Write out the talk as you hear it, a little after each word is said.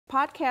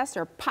Podcasts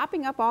are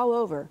popping up all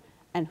over.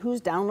 And who's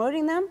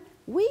downloading them?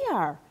 We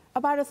are.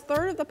 About a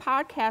third of the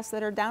podcasts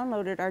that are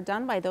downloaded are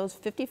done by those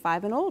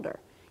 55 and older.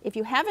 If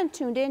you haven't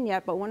tuned in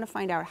yet but want to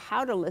find out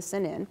how to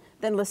listen in,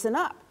 then listen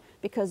up,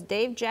 because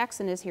Dave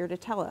Jackson is here to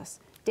tell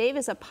us. Dave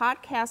is a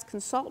podcast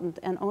consultant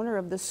and owner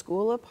of the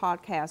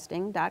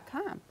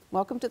schoolofpodcasting.com.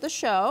 Welcome to the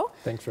show.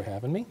 Thanks for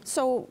having me.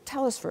 So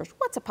tell us first,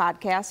 what's a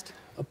podcast?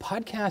 A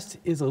podcast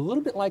is a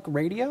little bit like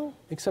radio,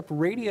 except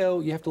radio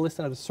you have to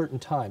listen at a certain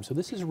time. So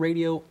this is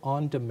radio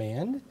on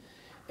demand,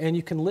 and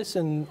you can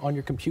listen on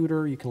your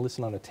computer, you can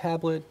listen on a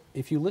tablet.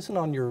 If you listen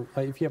on your,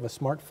 if you have a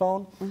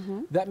smartphone,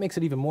 that makes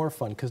it even more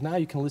fun, because now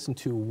you can listen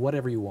to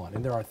whatever you want,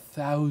 and there are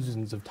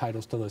thousands of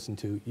titles to listen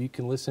to. You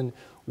can listen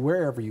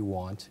wherever you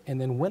want,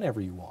 and then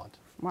whenever you want.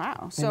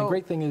 Wow. And the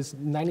great thing is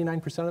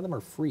 99% of them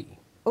are free.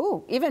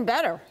 Oh, even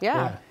better,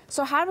 yeah.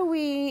 So how do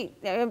we,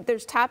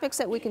 there's topics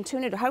that we can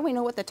tune into. How do we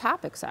know what the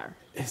topics are?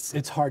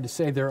 It's hard to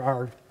say. There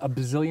are a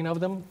bazillion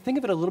of them. Think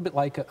of it a little bit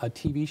like a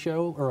TV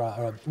show, or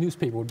a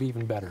newspaper would be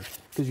even better.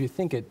 Because you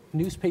think at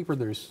newspaper,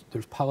 there's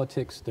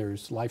politics,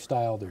 there's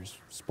lifestyle, there's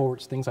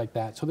sports, things like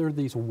that. So there are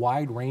these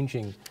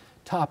wide-ranging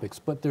topics,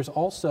 but there's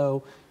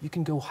also, you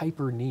can go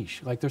hyper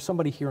niche. Like there's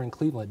somebody here in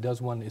Cleveland that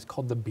does one, it's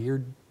called the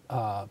Beard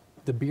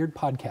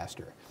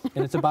Podcaster,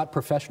 and it's about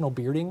professional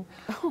bearding.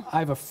 I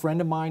have a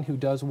friend of mine who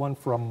does one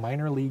for a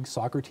minor league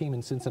soccer team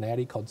in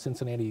Cincinnati called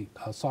Cincinnati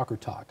Soccer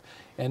Talk,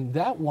 and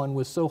that one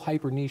was so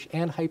hyper niche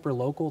and hyper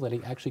local that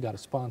he actually got a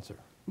sponsor.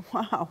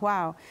 Wow,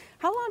 wow.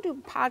 How long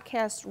do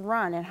podcasts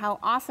run, and how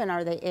often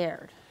are they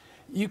aired?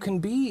 You can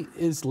be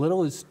as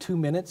little as 2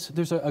 minutes.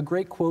 There's a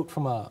great quote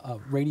from a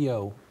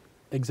radio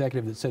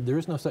executive that said, "There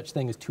is no such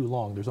thing as too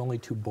long, there's only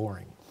too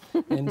boring."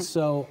 And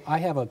so I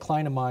have a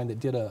client of mine that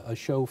did a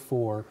show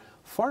for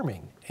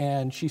farming,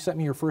 and she sent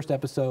me her first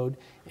episode,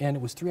 and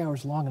it was 3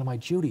 hours long, and I'm like,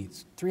 "Judy,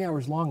 it's 3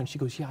 hours long," and she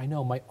goes, "Yeah, I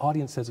know, my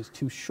audience says it's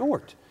too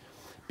short,"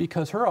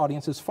 because her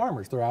audience is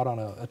farmers. They're out on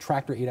a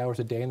tractor 8 hours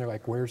a day, and they're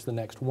like, "Where's the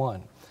next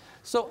one?"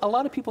 So a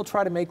lot of people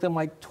try to make them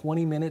like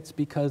 20 minutes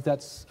because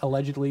that's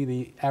allegedly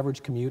the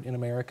average commute in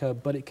America,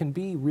 but it can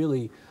be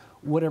really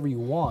whatever you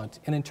want.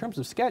 And in terms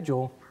of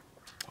schedule,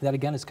 that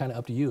again is kind of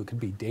up to you. It could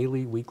be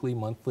daily, weekly,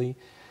 monthly.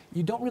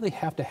 You don't really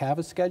have to have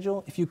a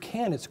schedule. If you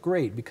can, it's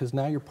great, because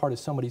now you're part of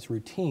somebody's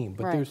routine.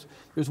 But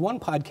there's one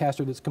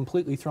podcaster that's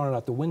completely thrown it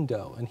out the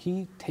window, and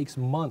he takes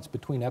months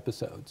between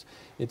episodes.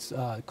 It's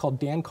called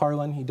Dan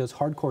Carlin. He does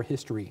hardcore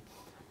history.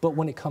 But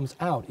when it comes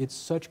out, it's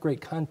such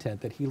great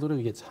content that he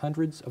literally gets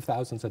hundreds of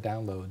thousands of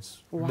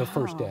downloads the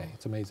first day.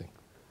 It's amazing.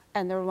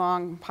 And they're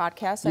long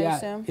podcasts, I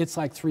assume? Yeah, it's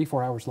like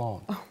 3-4 hours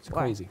long. It's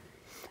crazy.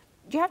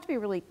 Do you have to be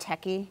really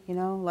techie, you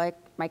know, like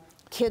my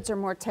kids are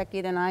more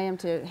techie than I am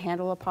to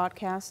handle a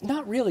podcast?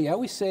 Not really. I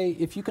always say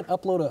if you can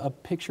upload a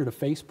picture to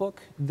Facebook,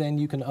 then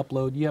you can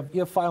upload, you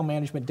have file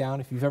management down.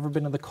 If you've ever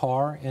been in the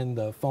car and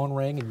the phone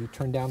rang and you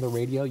turn down the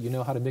radio, you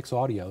know how to mix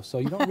audio. So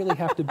you don't really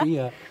have to be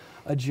a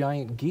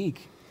giant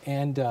geek.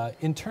 And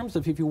in terms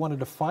of if you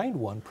wanted to find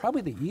one,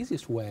 probably the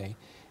easiest way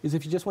is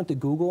if you just went to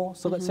Google.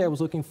 So let's say I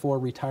was looking for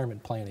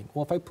retirement planning.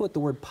 Well, if I put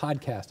the word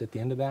podcast at the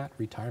end of that,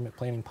 retirement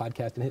planning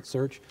podcast, and hit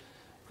search,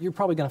 you're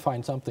probably going to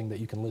find something that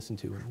you can listen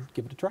to and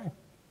give it a try.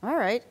 All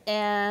right.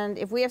 And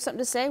if we have something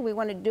to say, we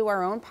want to do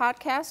our own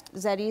podcast,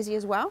 is that easy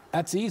as well?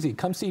 That's easy.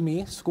 Come see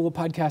me,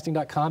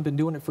 schoolofpodcasting.com. Been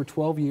doing it for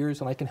 12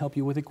 years, and I can help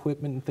you with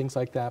equipment and things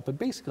like that. But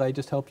basically, I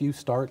just help you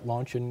start,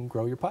 launch, and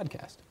grow your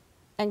podcast.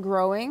 And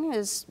growing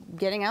is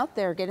getting out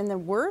there, getting the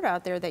word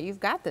out there that you've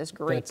got this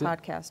great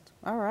podcast.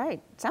 All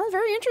right. Sounds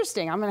very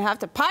interesting. I'm going to have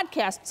to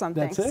podcast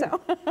something. That's it.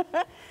 So.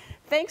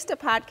 Thanks to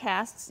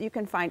podcasts, you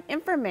can find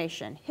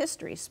information,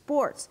 history,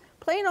 sports,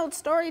 plain old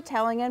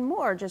storytelling, and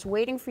more just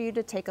waiting for you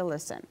to take a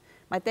listen.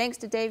 My thanks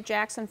to Dave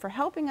Jackson for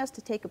helping us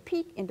to take a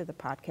peek into the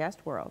podcast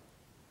world.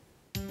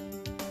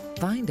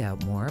 Find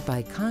out more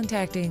by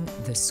contacting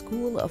the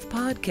School of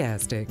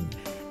Podcasting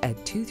at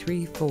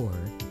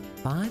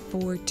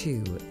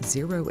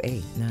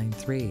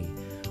 234-542-0893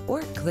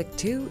 or click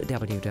to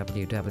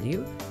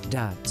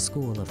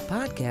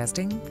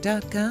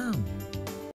www.schoolofpodcasting.com.